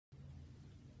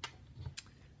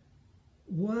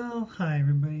Well, hi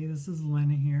everybody. This is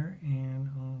Lena here, and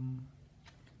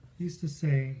I used to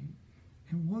say,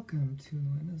 "And welcome to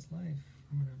Lena's life"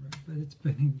 or whatever. But it's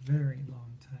been a very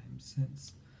long time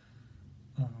since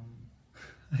um,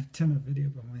 I've done a video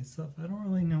by myself. I don't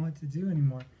really know what to do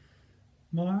anymore.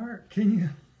 Mar, can you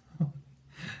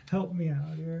help me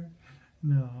out here?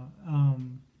 No.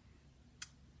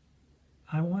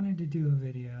 I wanted to do a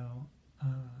video.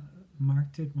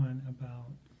 Mark did one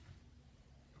about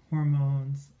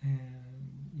hormones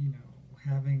and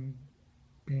having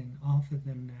been off of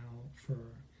them now for,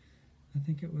 I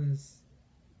think it was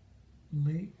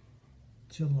late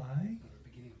July.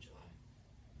 Beginning of July.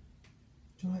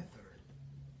 July 3rd.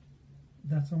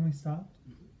 That's when we stopped.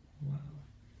 Mm-hmm. Wow,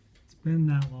 it's been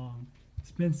that long.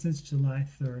 It's been since July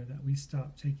 3rd that we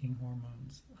stopped taking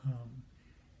hormones.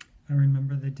 I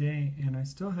remember the day, and I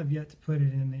still have yet to put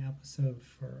it in the episode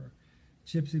for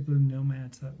Gypsy Blue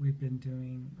Nomads that we've been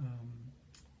doing,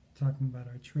 talking about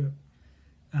our trip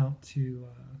out to,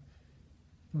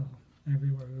 well,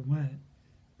 everywhere we went.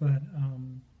 But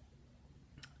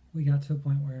we got to a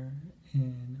point where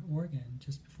in Oregon,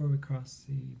 just before we crossed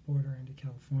the border into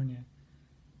California,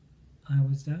 I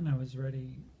was done. I was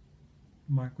ready.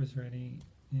 Mark was ready.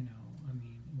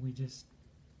 We just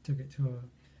took it to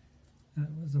it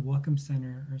was a welcome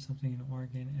center or something in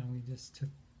Oregon, and we just took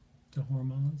the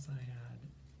hormones. I had,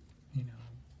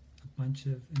 a bunch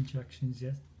of injections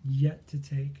yet to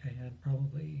take. I had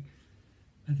probably,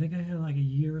 I think I had like a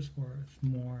year's worth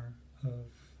more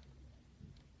of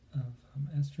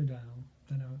estradiol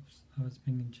that I was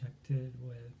being injected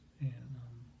with, and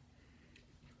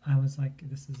I was like,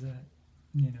 this is it.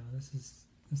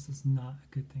 This is not a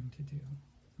good thing to do.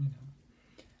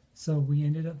 So we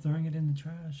ended up throwing it in the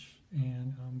trash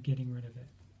and getting rid of it.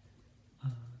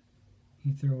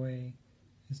 He threw away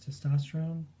his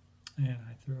testosterone, and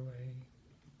I threw away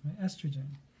my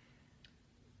estrogen.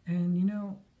 And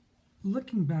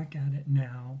looking back at it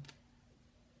now,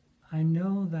 I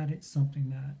know that it's something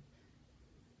that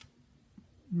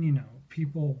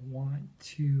people want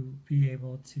to be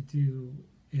able to do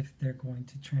if they're going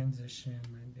to transition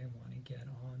and they want to get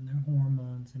on their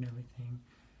hormones and everything.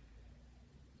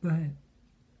 But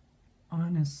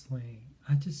honestly,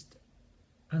 I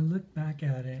look back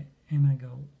at it and I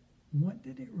go, what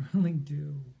did it really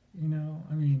do?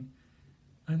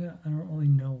 I don't really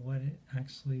know what it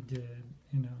actually did.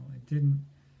 It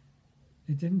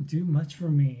didn't do much for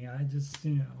me. I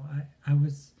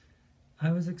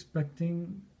was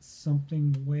expecting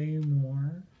something way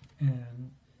more,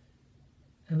 and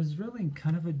it was really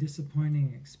kind of a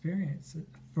disappointing experience. At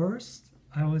first,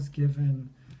 I was given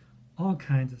all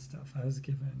kinds of stuff. I was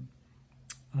given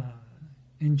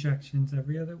injections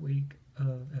every other week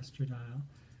of estradiol.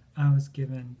 I was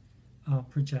given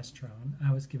progesterone.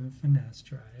 I was given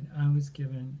finasteride. I was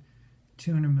given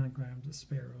 200 milligrams of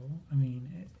Sparrow.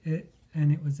 And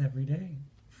it was every day.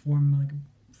 4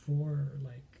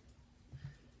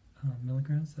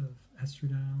 milligrams of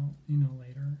estradiol.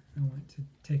 Later I went to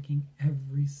taking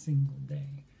every single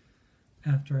day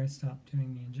after I stopped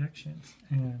doing the injections.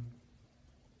 And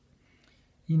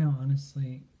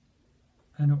honestly,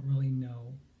 I don't really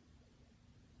know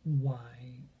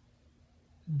why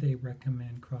they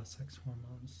recommend cross-sex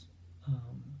hormones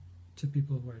to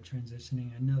people who are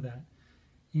transitioning. I know that,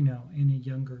 in a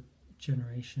younger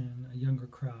generation, a younger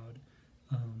crowd,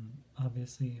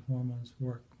 obviously hormones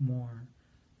work more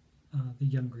the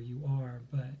younger you are,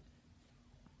 but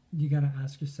you got to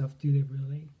ask yourself, do they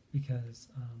really? Because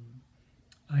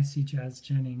I see Jazz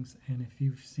Jennings, and if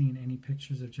you've seen any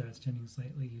pictures of Jazz Jennings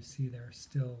lately, you see they're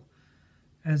still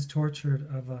as tortured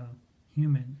of a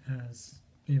human as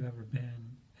they've ever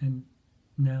been. And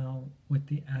now with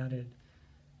the added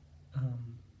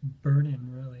burden,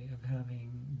 really, of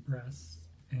having breasts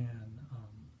and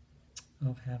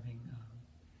of having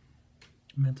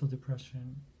mental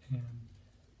depression and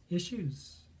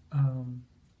issues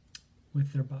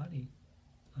with their body.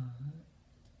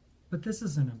 But this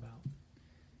isn't about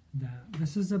that.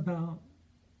 This is about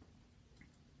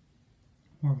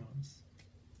hormones,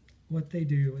 what they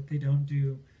do, what they don't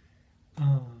do.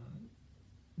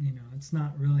 It's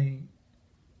not really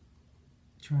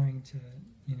trying to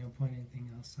point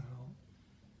anything else out,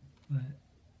 but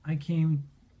I came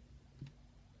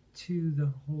to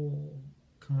the whole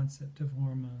concept of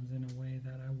hormones in a way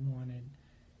that I wanted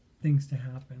things to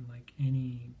happen like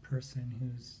any person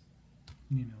who's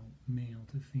male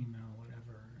to female,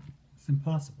 whatever. It's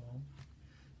impossible,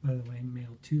 by the way.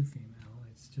 Male to female,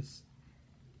 it's just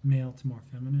male to more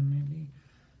feminine, maybe.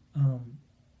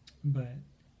 But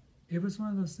it was one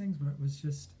of those things where it was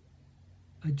just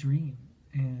a dream,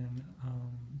 and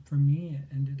for me it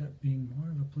ended up being more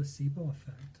placebo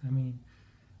effect. I mean,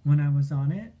 when I was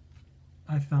on it,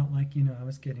 I felt like, I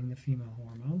was getting the female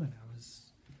hormone, and I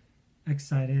was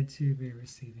excited to be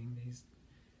receiving these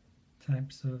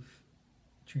types of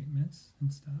treatments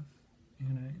and stuff.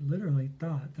 And I literally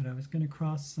thought that I was going to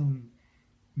cross some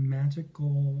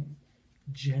magical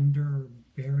gender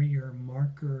barrier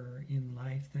marker in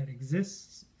life that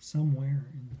exists somewhere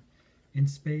in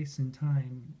space and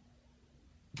time,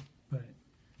 but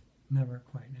never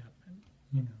quite happened.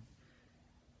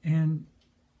 And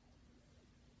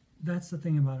that's the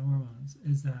thing about hormones,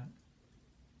 is that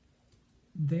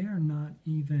they are not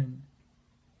even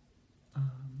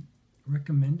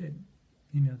recommended,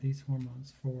 these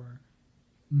hormones for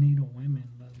natal women,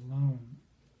 let alone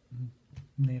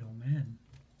natal men.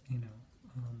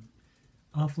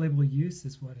 Off-label use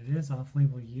is what it is.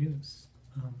 Off-label use.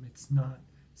 It's not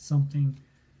something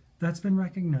that's been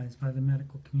recognized by the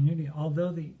medical community,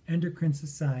 although the Endocrine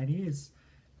Society is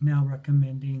now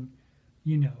recommending,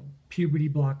 puberty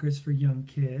blockers for young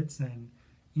kids, and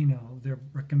they're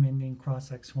recommending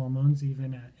cross-sex hormones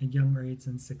even at a younger age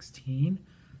than 16.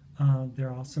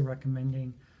 They're also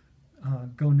recommending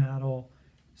gonadal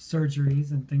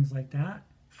surgeries and things like that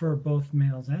for both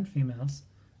males and females.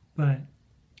 But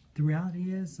the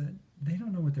reality is that they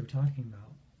don't know what they're talking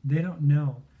about. They don't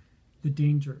know the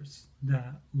dangers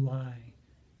that lie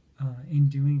in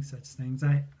doing such things.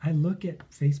 I look at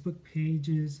Facebook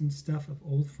pages and stuff of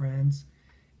old friends,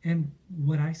 and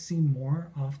what I see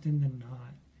more often than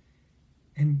not,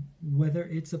 and whether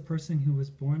it's a person who was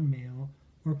born male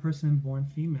or a person born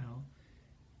female,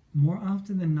 more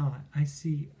often than not, I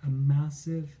see a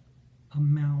massive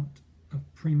amount of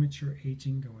premature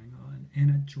aging going on, and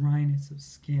a dryness of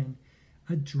skin,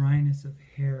 a dryness of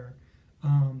hair.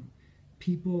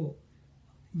 People,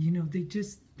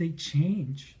 they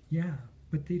change, yeah,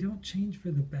 but they don't change for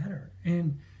the better.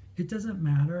 And it doesn't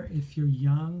matter if you're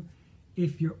young,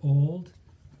 if you're old,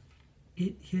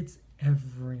 it hits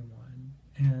everyone.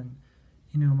 And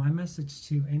my message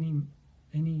to any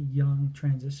young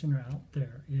transitioner out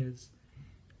there is,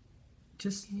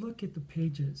 just look at the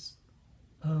pages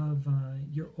of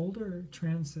your older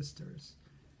trans sisters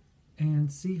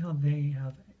and see how they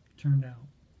have turned out,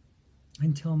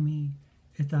 and tell me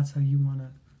if that's how you want to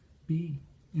be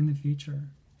in the future.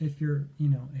 If you're,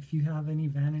 if you have any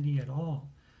vanity at all,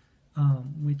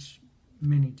 which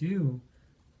many do,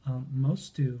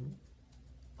 most do,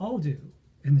 all do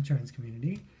in the trans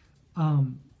community,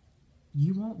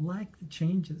 you won't like the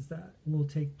changes that will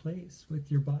take place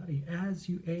with your body as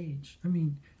you age. I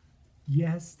mean,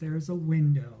 yes, there's a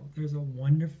window. There's a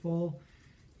wonderful,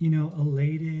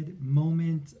 elated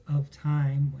moment of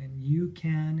time when you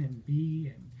can and be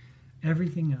and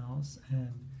everything else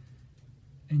and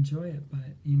enjoy it. But,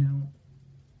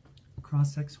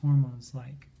 cross-sex hormones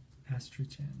like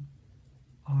estrogen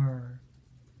are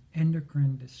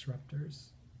endocrine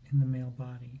disruptors in the male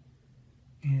body.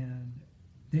 And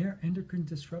they're endocrine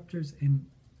disruptors in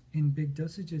big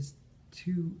dosages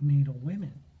to natal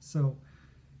women. So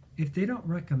if they don't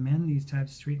recommend these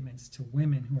types of treatments to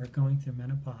women who are going through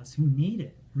menopause, who need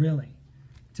it really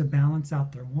to balance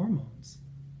out their hormones,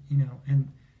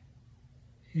 and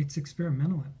it's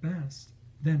experimental at best,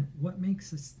 then what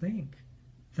makes us think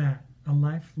that a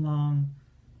lifelong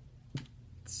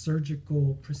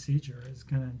surgical procedure is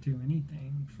going to do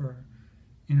anything for,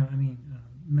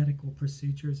 medical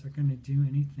procedures are going to do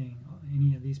anything,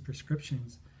 any of these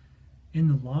prescriptions in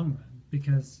the long run?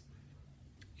 Because,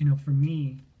 for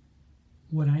me,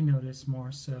 what I noticed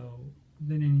more so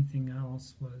than anything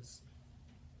else was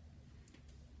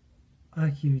a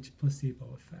huge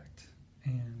placebo effect.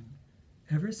 And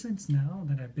ever since now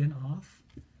that I've been off,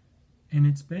 and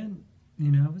it's been,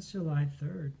 it was July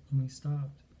 3rd when we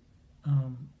stopped,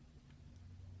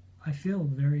 I feel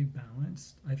very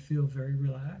balanced. I feel very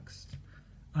relaxed.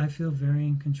 I feel very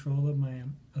in control of my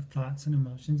thoughts and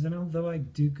emotions. And although I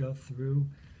do go through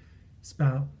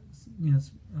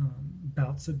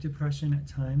bouts of depression at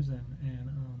times, and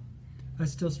I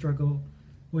still struggle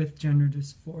with gender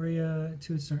dysphoria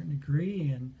to a certain degree,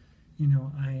 and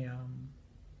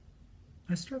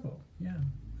I struggle. Yeah,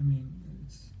 I mean,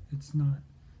 it's not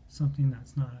something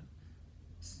that's not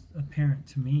apparent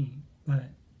to me, but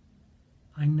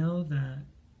I know that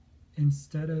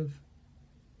instead of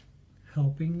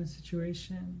helping the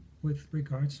situation with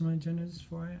regards to my gender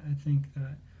dysphoria, I think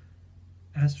that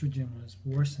estrogen was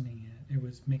worsening it. It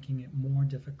was making it more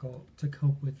difficult to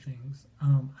cope with things.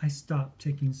 I stopped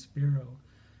taking Spiro,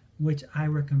 which I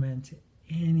recommend to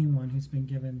anyone who's been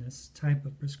given this type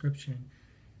of prescription,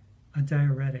 a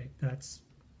diuretic that's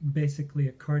basically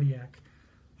a cardiac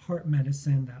heart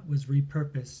medicine that was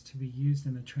repurposed to be used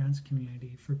in the trans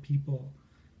community for people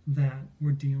that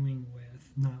were dealing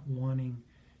with not wanting,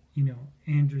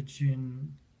 androgen,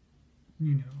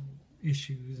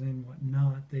 issues and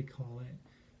whatnot, they call it.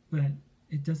 But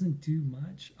it doesn't do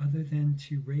much other than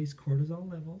to raise cortisol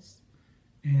levels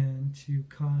and to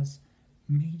cause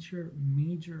major,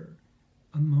 major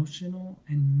emotional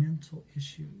and mental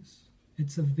issues.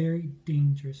 It's a very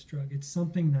dangerous drug. It's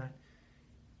something that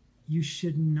you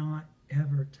should not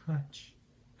ever touch.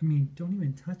 I mean, don't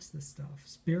even touch this stuff.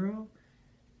 Spiro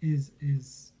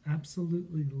is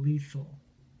absolutely lethal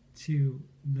to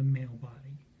the male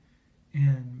body.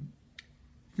 And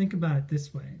think about it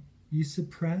this way. You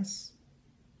suppress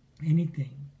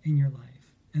anything in your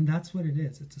life, and that's what it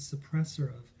is. It's a suppressor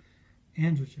of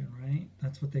androgen, right?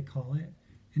 That's what they call it,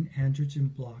 an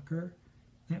androgen blocker.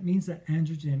 That means that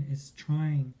androgen is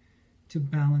trying to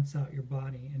balance out your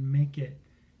body and make it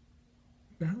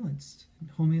balanced.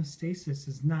 Homeostasis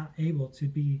is not able to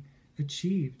be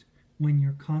achieved when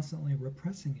you're constantly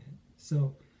repressing it.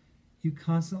 So you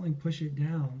constantly push it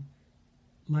down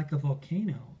like a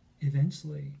volcano.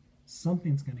 Eventually,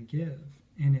 something's going to give.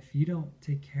 And if you don't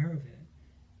take care of it,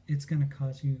 it's going to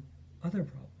cause you other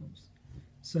problems.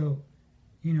 So,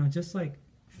 just like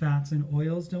fats and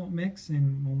oils don't mix,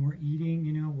 and when we're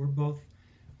eating, we're both,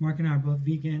 Mark and I are both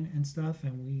vegan and stuff,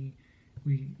 and we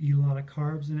eat a lot of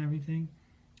carbs and everything.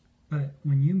 But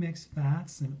when you mix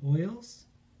fats and oils,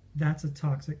 that's a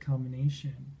toxic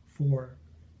combination for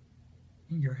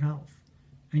your health.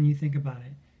 And you think about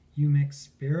it, you mix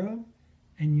Spiro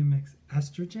and you mix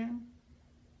estrogen,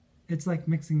 it's like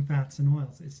mixing fats and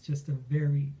oils. It's just a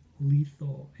very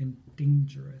lethal and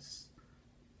dangerous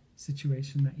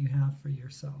situation that you have for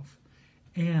yourself.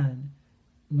 And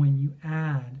when you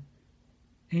add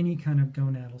any kind of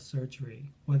gonadal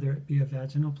surgery, whether it be a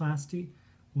vaginoplasty,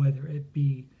 whether it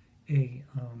be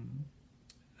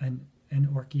an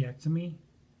orchiectomy,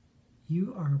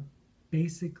 you are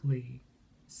basically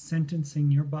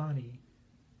sentencing your body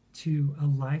to a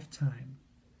lifetime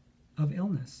of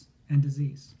illness and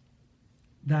disease.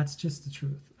 That's just the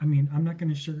truth. I mean, I'm not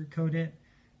going to sugarcoat it.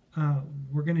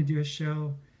 We're going to do a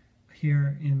show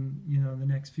here in the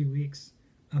next few weeks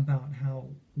about how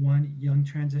one young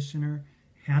transitioner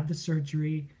had the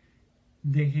surgery.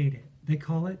 They hate it. They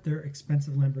call it their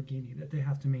expensive Lamborghini that they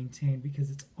have to maintain because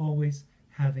it's always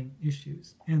having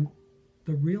issues. And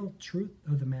the real truth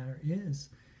of the matter is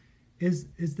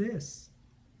this.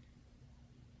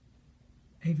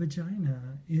 A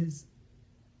vagina is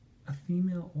a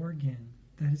female organ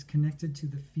that is connected to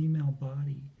the female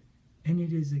body, and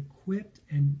it is equipped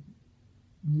and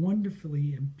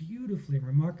wonderfully and beautifully,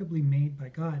 remarkably made by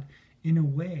God in a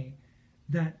way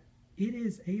that it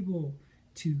is able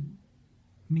to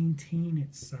maintain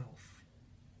itself.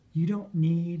 You don't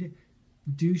need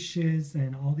douches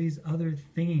and all these other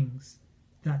things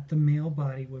that the male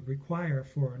body would require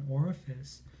for an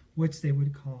orifice, which they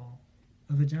would call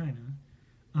a vagina.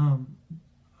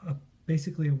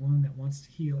 Basically a wound that wants to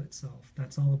heal itself.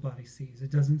 That's all the body sees.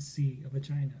 It doesn't see a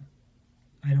vagina.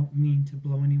 I don't mean to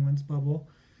blow anyone's bubble.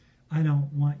 I don't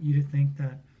want you to think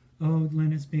that, oh,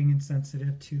 Lynn is being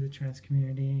insensitive to the trans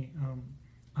community.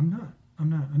 I'm not.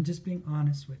 I'm just being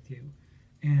honest with you.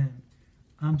 And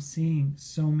I'm seeing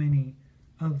so many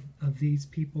of these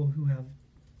people who have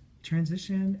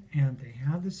transitioned and they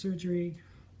have the surgery,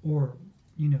 or,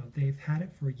 they've had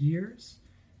it for years,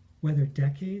 whether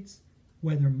decades,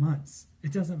 whether months.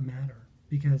 It doesn't matter,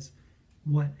 because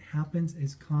what happens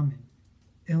is common.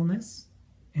 Illness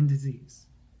and disease.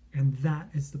 And that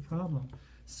is the problem.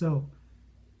 So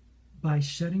by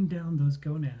shutting down those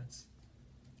gonads,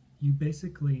 you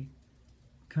basically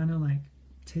kind of like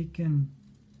taken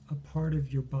a part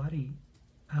of your body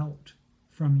out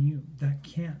from you that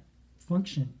can't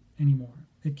function anymore.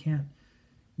 It can't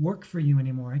work for you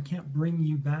anymore. It can't bring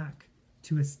you back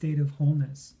to a state of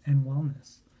wholeness and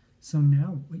wellness. So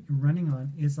now what you're running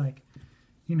on is like,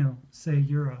 say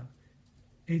you're a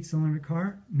 8-cylinder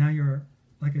car, now you're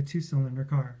like a 2-cylinder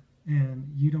car,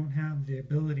 and you don't have the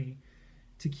ability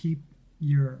to keep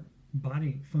your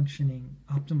body functioning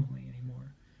optimally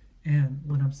anymore. And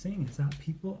what I'm saying is that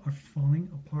people are falling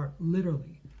apart,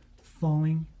 literally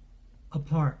falling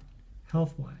apart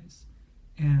health-wise.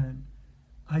 And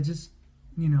I just,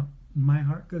 my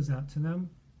heart goes out to them,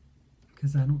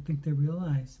 because I don't think they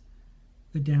realize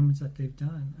the damage that they've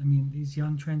done. I mean, these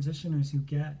young transitioners who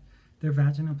get their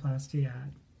vaginoplasty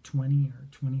at 20 or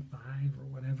 25 or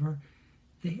whatever,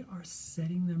 they are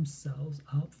setting themselves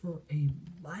up for a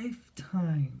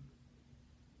lifetime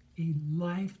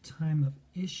of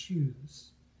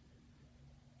issues.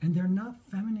 And they're not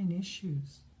feminine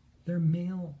issues. They're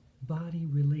male body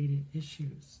related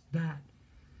issues that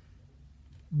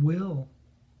will,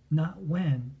 not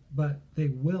when, but they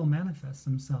will manifest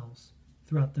themselves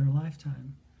throughout their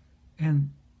lifetime.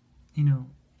 And, you know,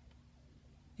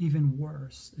 even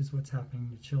worse is what's happening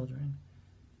to children.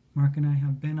 Mark and I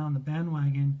have been on the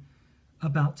bandwagon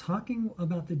about talking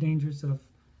about the dangers of,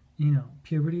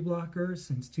 puberty blockers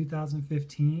since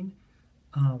 2015.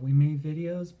 We made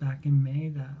videos back in May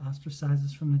that ostracized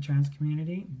us from the trans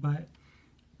community, but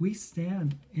we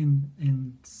stand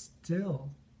and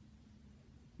still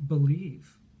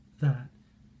believe that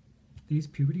these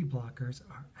puberty blockers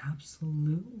are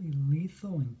absolutely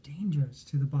lethal and dangerous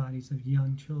to the bodies of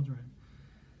young children.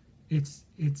 It's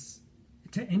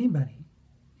to anybody,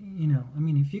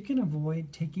 if you can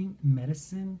avoid taking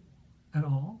medicine at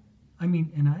all,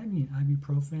 and I mean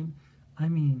ibuprofen, I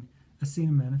mean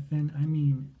acetaminophen, I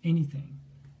mean anything,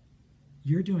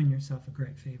 you're doing yourself a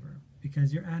great favor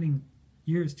because you're adding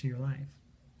years to your life,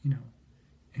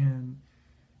 and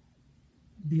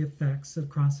the effects of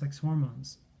cross-sex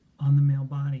hormones on the male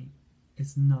body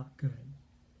is not good.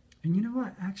 And you know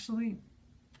what? Actually,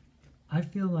 I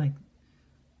feel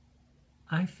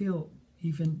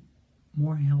even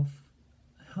more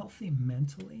healthy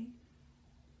mentally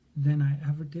than I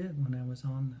ever did when I was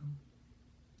on them.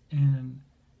 And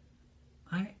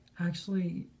I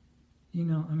actually,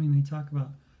 they talk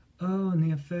about, and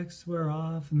the effects wear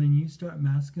off, and then you start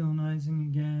masculinizing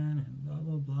again, and blah,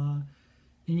 blah, blah.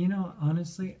 And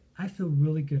honestly, I feel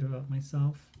really good about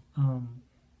myself.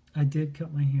 I did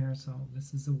cut my hair, so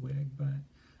this is a wig, but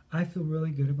I feel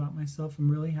really good about myself. I'm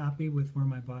really happy with where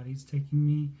my body's taking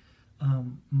me.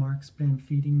 Mark's been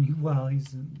feeding me well.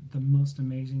 He's the most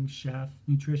amazing chef,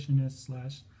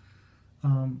 nutritionist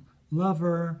 /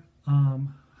 lover,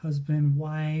 husband,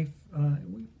 wife,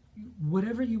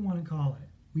 whatever you want to call it.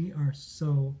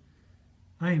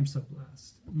 I am so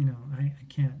blessed. I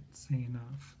can't say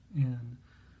enough. And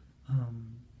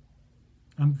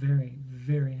I'm very,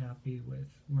 very happy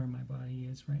with where my body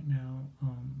is right now.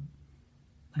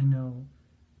 I know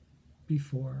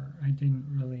before I didn't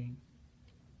really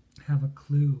have a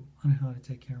clue on how to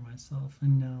take care of myself,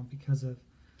 and now because of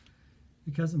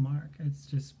Mark,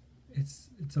 it's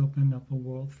opened up a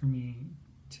world for me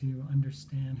to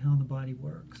understand how the body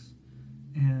works.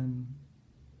 And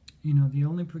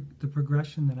the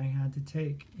progression that I had to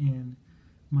take in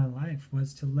my life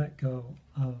was to let go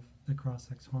of the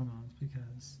cross-sex hormones,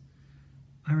 because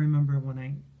I remember when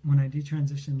I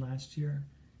detransitioned last year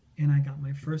and I got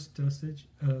my first dosage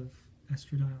of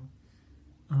estradiol,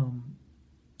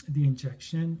 the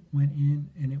injection went in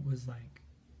and it was like,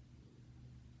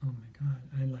 oh my God,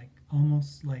 I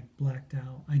almost blacked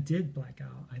out. I did black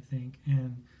out, I think,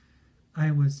 and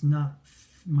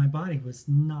my body was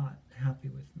not happy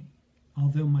with me.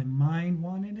 Although my mind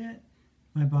wanted it,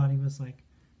 my body was like,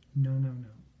 no.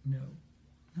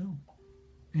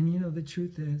 And the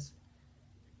truth is,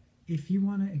 if you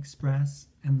want to express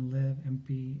and live and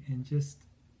be and just,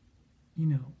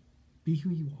 be who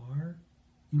you are,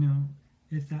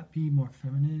 if that be more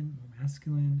feminine or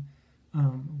masculine,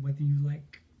 whether you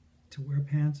like to wear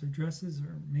pants or dresses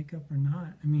or makeup or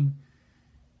not,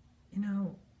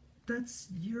 that's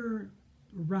your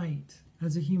right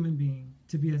as a human being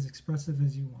to be as expressive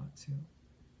as you want to.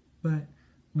 But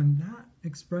when that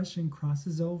expression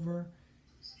crosses over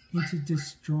into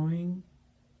destroying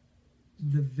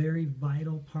the very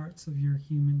vital parts of your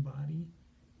human body,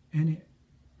 and it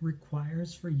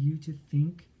requires for you to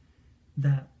think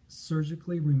that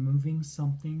surgically removing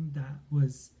something that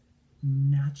was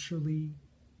naturally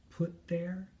put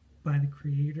there by the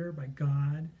Creator, by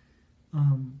God,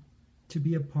 to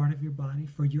be a part of your body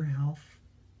for your health,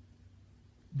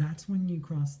 that's when you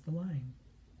cross the line.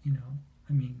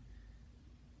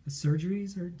 The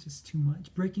surgeries are just too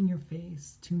much. Breaking your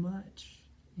face, too much.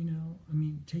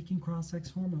 Taking cross-sex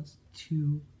hormones,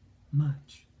 too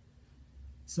much.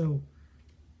 So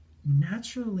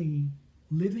naturally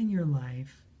living your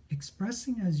life,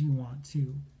 expressing as you want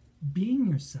to, being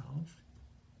yourself,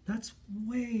 that's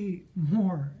way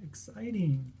more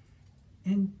exciting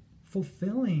and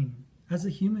fulfilling as a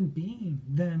human being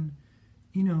than,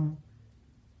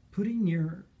 putting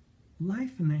your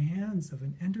life in the hands of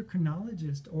an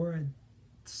endocrinologist or a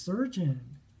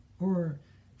surgeon or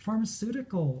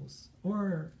pharmaceuticals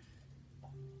or,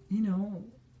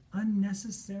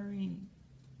 unnecessary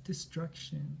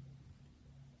destruction.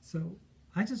 So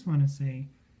I just want to say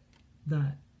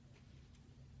that,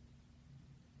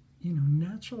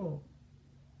 natural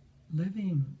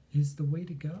living is the way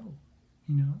to go.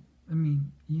 You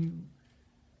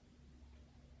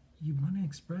want to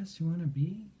express, you want to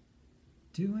be,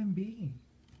 do and be.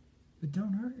 but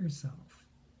don't hurt yourself.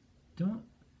 Don't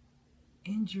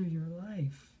injure your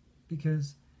life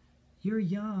because you're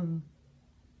young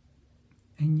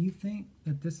and you think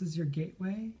that this is your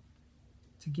gateway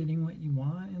to getting what you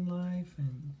want in life.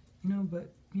 And,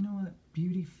 but you know what?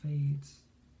 Beauty fades.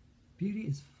 Beauty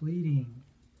is fleeting.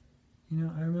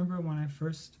 I remember when I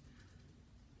first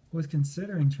was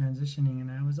considering transitioning and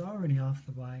I was already off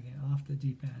the wagon, off the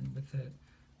deep end with it.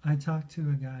 I talked to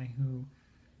a guy who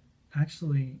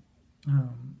actually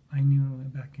I knew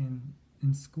back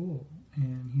in school,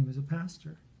 and he was a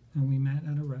pastor, and we met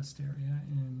at a rest area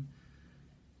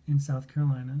in South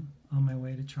Carolina on my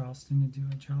way to Charleston to do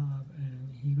a job. And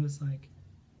he was like,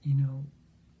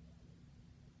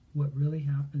 what really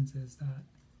happens is that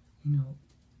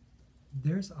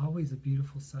there's always a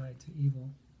beautiful side to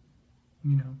evil.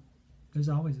 There's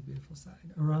always a beautiful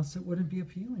side, or else it wouldn't be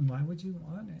appealing. Why would you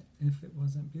want it if it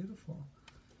wasn't beautiful?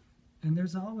 And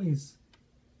there's always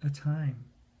a time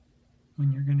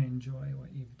when you're going to enjoy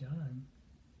what you've done.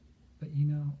 But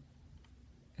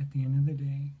at the end of the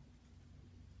day,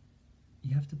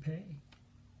 you have to pay.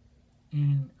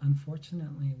 And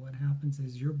unfortunately, what happens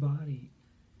is your body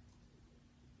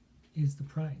is the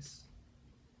price,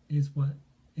 is what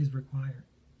is required.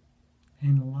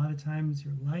 And a lot of times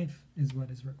your life is what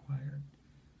is required.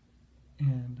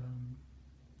 And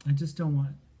I just don't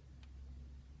want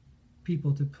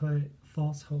people to put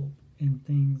false hope in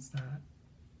things that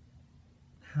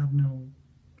have no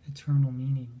eternal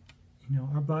meaning.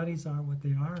 Our bodies are what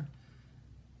they are.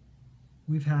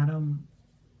 We've had them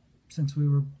since we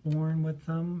were born with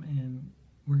them, and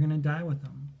we're going to die with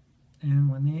them. And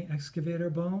when they excavate our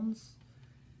bones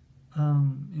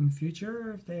in the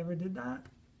future, if they ever did that,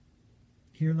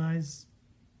 here lies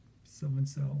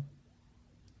so-and-so,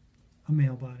 a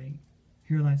male body.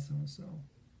 Here lies so-and-so.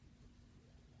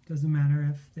 Doesn't matter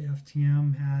if the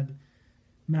FTM had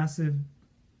massive,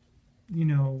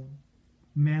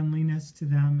 manliness to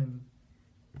them and,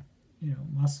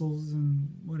 muscles and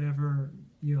whatever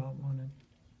you all want to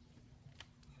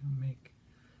make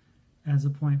as a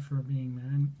point for being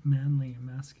manly and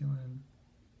masculine.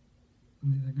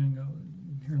 And they're going to go,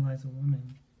 here lies a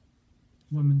woman,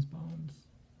 woman's bones,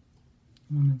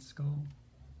 woman's skull.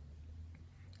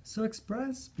 So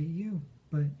express, be you,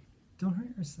 but don't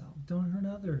hurt yourself. Don't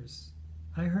hurt others.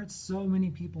 I hurt so many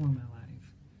people in my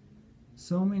life.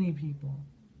 So many people.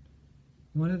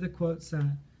 One of the quotes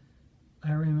that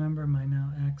I remember my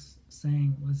now ex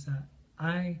saying was that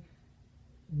I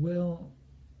will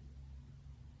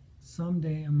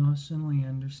someday emotionally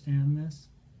understand this,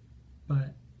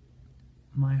 but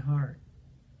my heart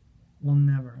will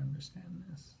never understand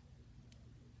this.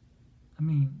 I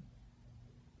mean,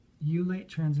 you late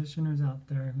transitioners out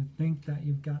there who think that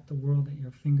you've got the world at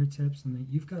your fingertips and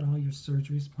that you've got all your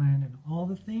surgeries planned and all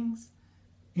the things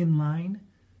in line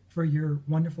for your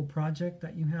wonderful project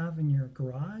that you have in your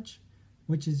garage,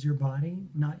 which is your body,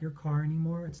 not your car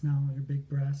anymore. It's now your big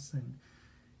breasts, and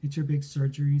it's your big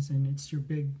surgeries, and it's your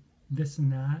big this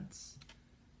and that's.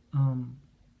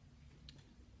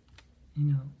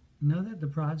 Know that the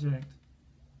project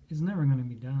is never going to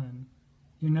be done.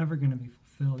 You're never going to be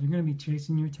fulfilled. You're going to be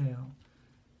chasing your tail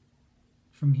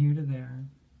from here to there,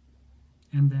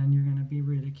 and then you're going to be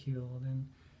ridiculed, and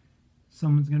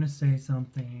someone's going to say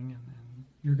something, and then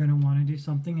you're going to want to do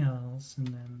something else, and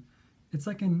then it's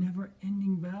like a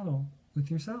never-ending battle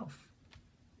with yourself.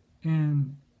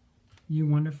 And you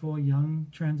wonderful young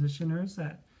transitioners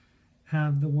that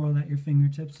have the world at your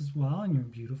fingertips as well, and you're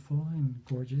beautiful and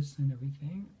gorgeous and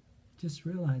everything, just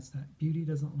realize that beauty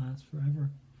doesn't last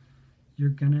forever. You're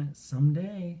gonna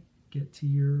someday get to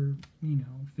your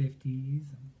 50s,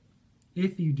 and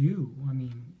if you do,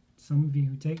 some of you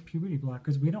who take puberty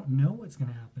blockers, we don't know what's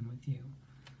going to happen with you.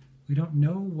 We don't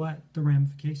know what the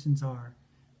ramifications are,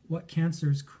 what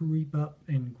cancers creep up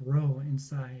and grow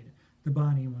inside the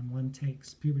body when one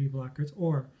takes puberty blockers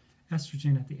or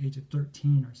estrogen at the age of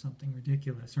 13 or something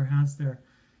ridiculous, or has their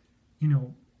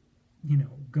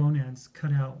gonads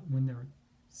cut out when they're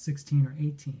 16 or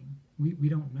 18. We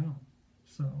don't know.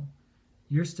 So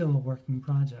you're still a working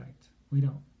project.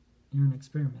 You're an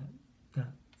experiment that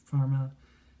pharma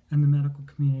and the medical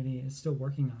community is still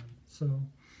working on. So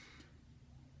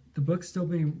the book's still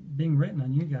being written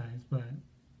on you guys, but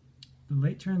the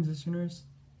late transitioners,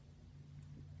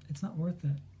 it's not worth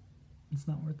it. It's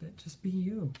not worth it. Just be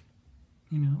you.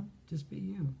 Just be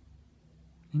you.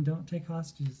 And don't take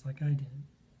hostages like I did.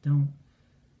 Don't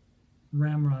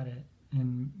ramrod it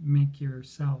and make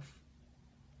yourself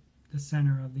the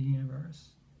center of the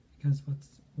universe. Because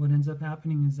what ends up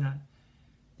happening is that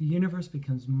the universe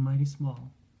becomes mighty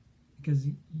small because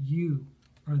you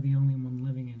are the only one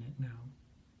living in it now.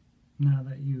 now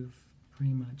that you've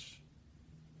pretty much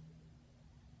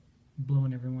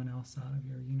blown everyone else out of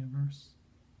your universe.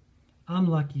 I'm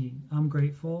lucky. I'm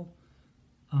grateful.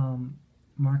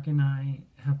 Mark and I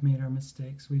have made our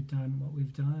mistakes. We've done what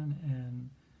we've done, and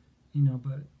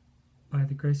but by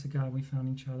the grace of God, we found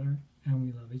each other, and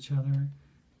we love each other,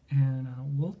 and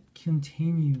we'll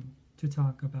continue to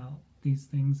talk about these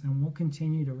things, and we'll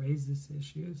continue to raise these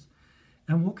issues,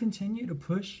 and we'll continue to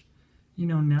push,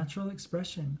 natural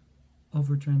expression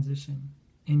over transition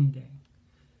any day.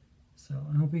 So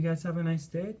I hope you guys have a nice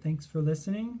day. Thanks for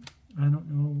listening. I don't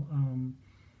know,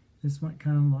 this went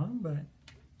kind of long, but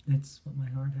it's what my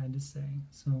heart had to say.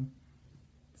 So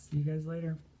see you guys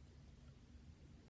later.